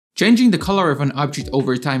Changing the color of an object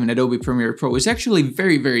over time in Adobe Premiere Pro is actually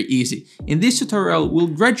very easy. In this tutorial, we'll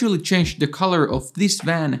gradually change the color of this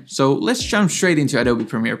van, so let's jump straight into Adobe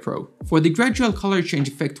Premiere Pro. For the gradual color change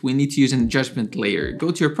effect, we need to use an adjustment layer.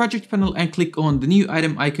 Go to your project panel and click on the new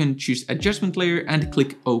item icon, choose adjustment layer and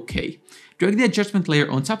click OK. Drag the adjustment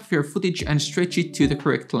layer on top of your footage and stretch it to the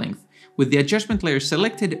correct length. With the adjustment layer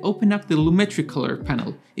selected, open up the Lumetri color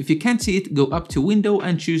panel. If you can't see it, go up to Window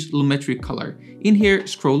and choose Lumetri color. In here,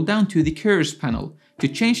 scroll down to the Curves panel. To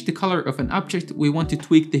change the color of an object, we want to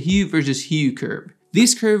tweak the Hue versus Hue curve.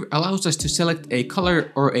 This curve allows us to select a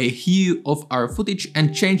color or a hue of our footage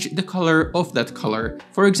and change the color of that color.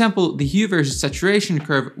 For example, the Hue versus Saturation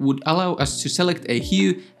curve would allow us to select a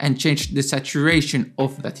hue and change the saturation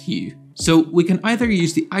of that hue. So we can either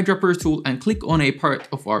use the eyedropper tool and click on a part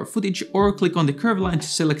of our footage or click on the curve line to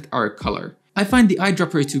select our color. I find the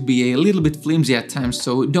eyedropper to be a little bit flimsy at times,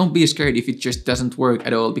 so don't be scared if it just doesn't work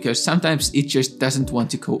at all, because sometimes it just doesn't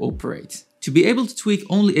want to cooperate. To be able to tweak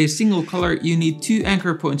only a single color, you need 2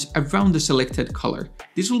 anchor points around the selected color.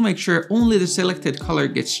 This will make sure only the selected color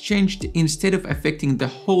gets changed instead of affecting the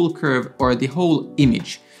whole curve or the whole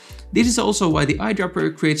image. This is also why the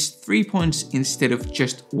eyedropper creates 3 points instead of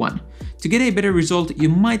just 1. To get a better result, you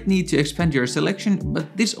might need to expand your selection,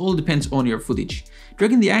 but this all depends on your footage.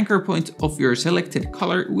 Dragging the anchor point of your selected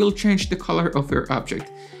color will change the color of your object.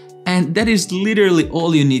 And that is literally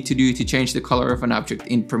all you need to do to change the color of an object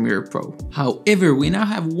in Premiere Pro. However, we now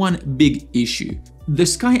have one big issue. The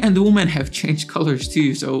sky and the woman have changed colors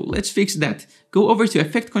too, so let's fix that. Go over to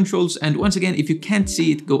Effect Controls, and once again, if you can't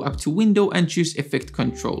see it, go up to Window and choose Effect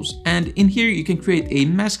Controls. And in here you can create a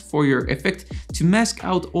mask for your effect to mask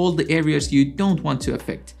out all the areas you don't want to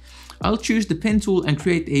affect. I'll choose the pen tool and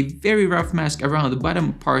create a very rough mask around the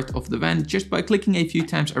bottom part of the van just by clicking a few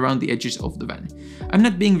times around the edges of the van. I'm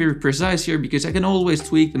not being very precise here because I can always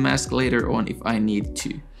tweak the mask later on if I need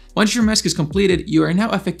to. Once your mask is completed, you are now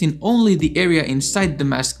affecting only the area inside the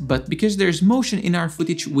mask, but because there's motion in our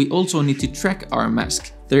footage, we also need to track our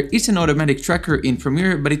mask. There is an automatic tracker in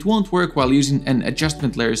Premiere, but it won't work while using an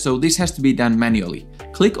adjustment layer, so this has to be done manually.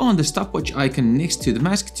 Click on the stopwatch icon next to the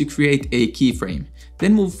mask to create a keyframe.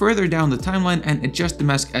 Then move further down the timeline and adjust the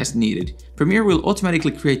mask as needed. Premiere will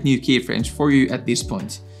automatically create new keyframes for you at this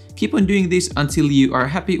point. Keep on doing this until you are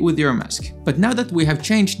happy with your mask. But now that we have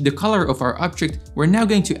changed the color of our object, we're now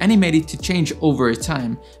going to animate it to change over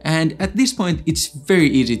time. And at this point, it's very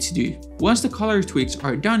easy to do. Once the color tweaks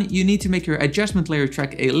are done, you need to make your adjustment layer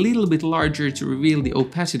track a little bit larger to reveal the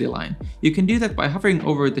opacity line. You can do that by hovering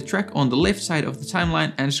over the track on the left side of the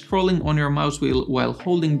timeline and scrolling on your mouse wheel while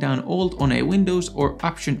holding down Alt on a Windows or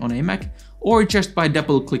Option on a Mac, or just by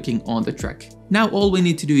double clicking on the track. Now all we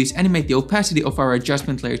need to do is animate the opacity of our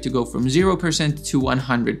adjustment layer to go from 0% to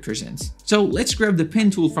 100%. So let's grab the pen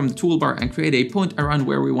tool from the toolbar and create a point around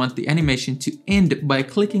where we want the animation to end by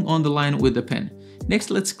clicking on the line with the pen. Next,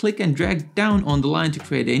 let's click and drag down on the line to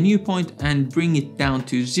create a new point and bring it down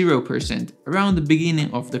to 0% around the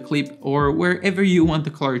beginning of the clip or wherever you want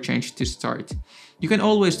the color change to start. You can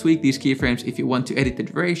always tweak these keyframes if you want to edit the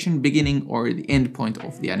duration, beginning or the end point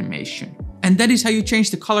of the animation. And that is how you change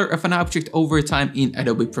the color of an object over time in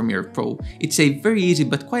Adobe Premiere Pro. It's a very easy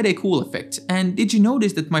but quite a cool effect. And did you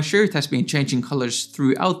notice that my shirt has been changing colors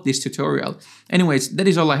throughout this tutorial? Anyways, that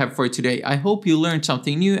is all I have for today. I hope you learned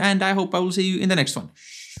something new and I hope I will see you in the next one.